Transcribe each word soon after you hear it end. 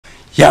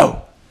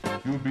Yo!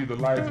 You'll be the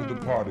life of the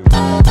party.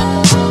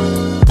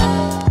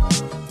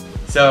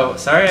 So,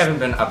 sorry I haven't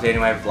been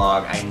updating my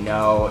vlog. I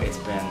know it's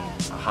been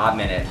a hot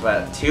minute,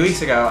 but 2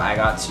 weeks ago I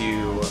got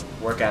to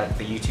work at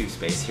the YouTube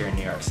Space here in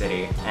New York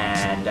City,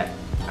 and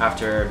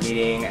after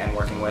meeting and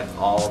working with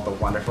all the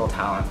wonderful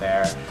talent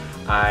there,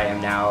 I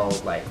am now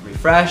like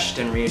refreshed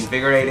and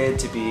reinvigorated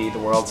to be the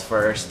world's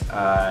first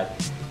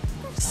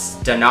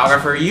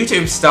stenographer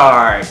YouTube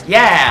star.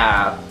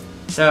 Yeah!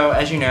 So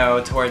as you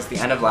know, towards the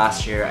end of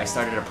last year, I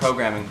started a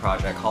programming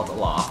project called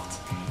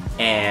Aloft,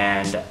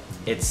 and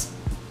it's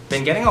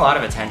been getting a lot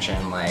of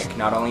attention, like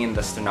not only in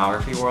the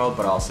stenography world,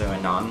 but also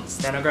in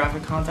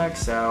non-stenographic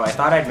context. So I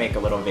thought I'd make a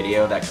little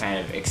video that kind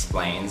of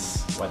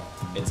explains what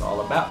it's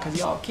all about, because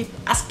y'all keep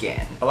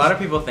asking. A lot of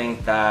people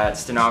think that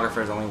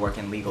stenographers only work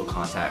in legal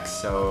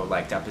contexts, so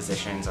like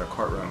depositions or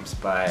courtrooms,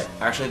 but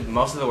actually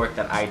most of the work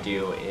that I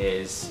do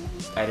is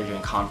either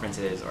doing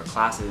conferences or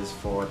classes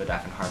for the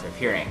deaf and hard of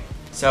hearing.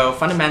 So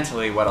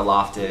fundamentally what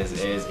Aloft is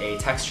a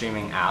text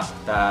streaming app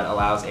that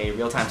allows a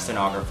real-time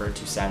stenographer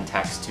to send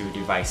text to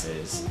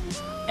devices.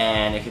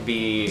 And it could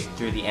be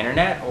through the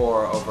internet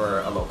or over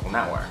a local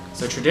network.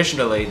 So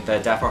traditionally, the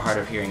deaf or hard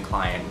of hearing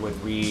client would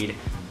read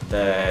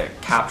the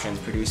captions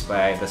produced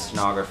by the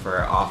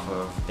stenographer off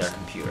of their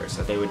computer.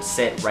 So they would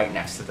sit right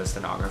next to the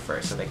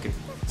stenographer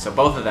so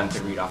both of them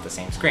could read off the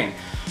same screen.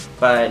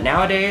 But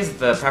nowadays,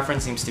 the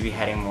preference seems to be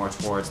heading more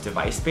towards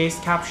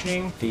device-based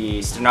captioning.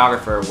 The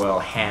stenographer will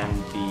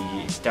hand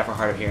the deaf or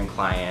hard of hearing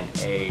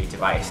client a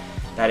device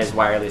that is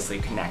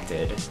wirelessly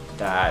connected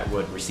that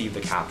would receive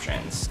the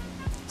captions.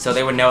 So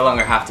they would no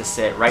longer have to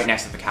sit right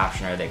next to the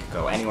captioner. They could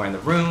go anywhere in the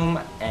room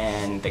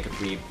and they could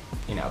read,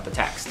 the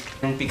text.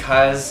 And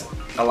because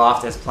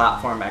Aloft is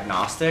platform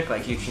agnostic,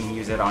 like you can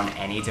use it on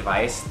any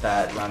device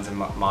that runs a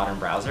modern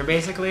browser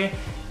basically,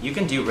 you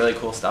can do really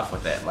cool stuff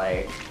with it,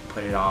 like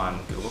put it on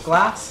Google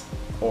Glass,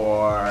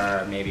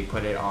 or maybe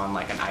put it on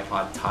like an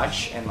iPod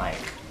Touch and like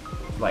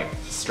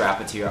strap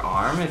it to your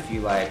arm if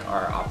you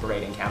are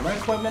operating camera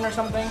equipment or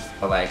something.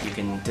 But like you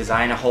can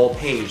design a whole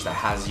page that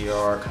has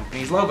your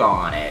company's logo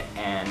on it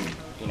and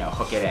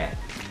hook it in.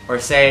 Or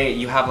say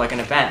you have like an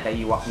event that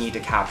you need to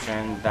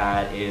caption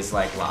that is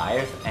like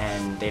live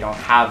and they don't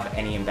have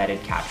any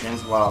embedded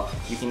captions. Well,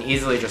 you can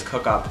easily just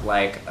cook up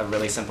like a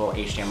really simple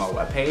HTML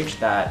web page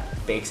that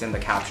bakes in the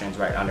captions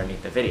right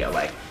underneath the video.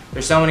 Like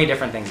there's so many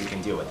different things you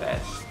can do with it.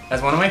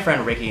 As one of my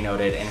friend Rikki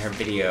noted in her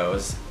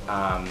videos,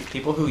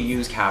 people who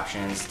use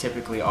captions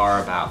typically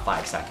are about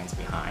 5 seconds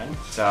behind.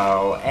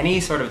 So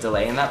any sort of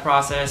delay in that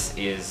process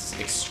is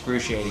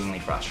excruciatingly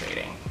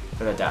frustrating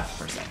for the deaf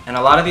person. And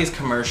a lot of these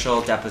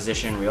commercial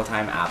deposition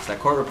real-time apps that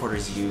court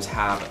reporters use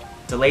have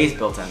delays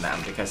built in them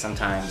because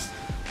sometimes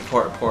the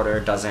court reporter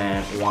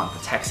doesn't want the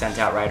text sent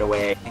out right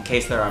away in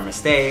case there are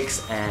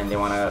mistakes, and they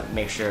want to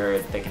make sure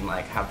they can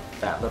have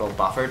that little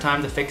buffer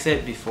time to fix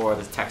it before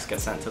the text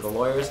gets sent to the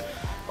lawyers,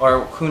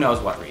 or who knows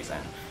what reason.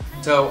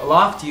 So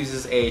Aloft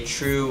uses a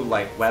true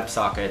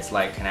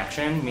WebSockets-like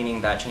connection,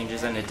 meaning that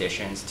changes and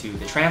additions to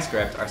the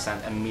transcript are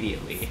sent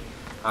immediately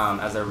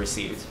as they're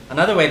received.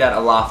 Another way that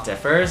Aloft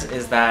differs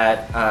is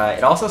that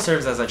it also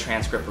serves as a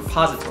transcript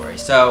repository.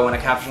 So when a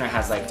captioner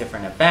has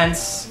different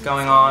events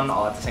going on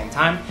all at the same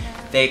time,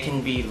 they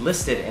can be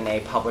listed in a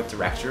public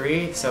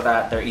directory so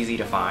that they're easy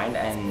to find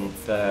and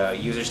the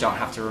users don't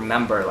have to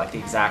remember the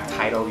exact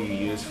title you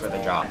used for the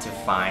job to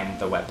find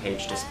the web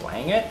page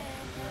displaying it.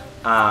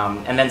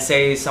 And then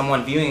say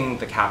someone viewing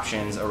the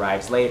captions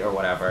arrives late or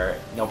whatever,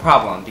 no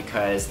problem,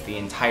 because the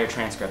entire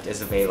transcript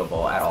is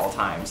available at all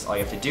times. All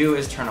you have to do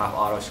is turn off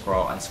auto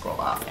scroll and scroll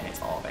up and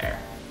it's all there.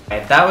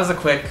 Okay, that was a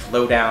quick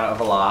lowdown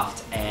of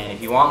Aloft, and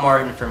if you want more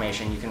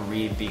information you can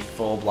read the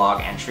full blog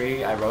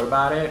entry I wrote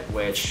about it,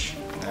 which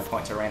I'm going to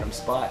point to a random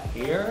spot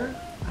here.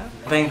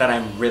 The thing that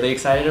I'm really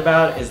excited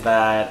about is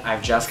that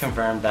I've just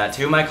confirmed that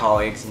 2 of my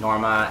colleagues,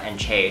 Norma and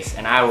Chase,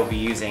 and I will be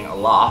using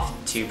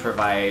Aloft to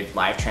provide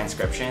live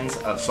transcriptions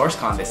of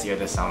SourceCon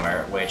this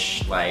summer,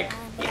 which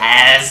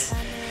yes!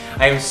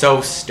 I am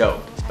so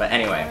stoked. But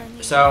anyway,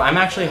 so I'm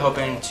actually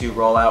hoping to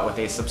roll out with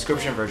a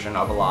subscription version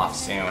of Aloft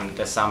soon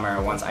this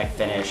summer once I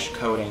finish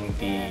coding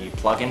the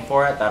plugin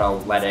for it that'll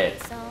let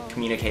it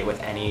communicate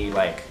with any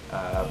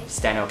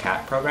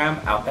StenoCat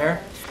program out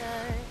there.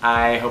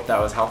 I hope that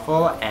was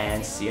helpful,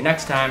 and see you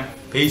next time.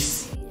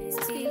 Peace!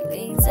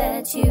 Feelings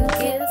that you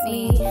give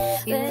me,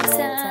 let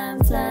time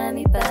fly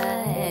me by,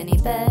 any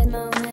bad moments.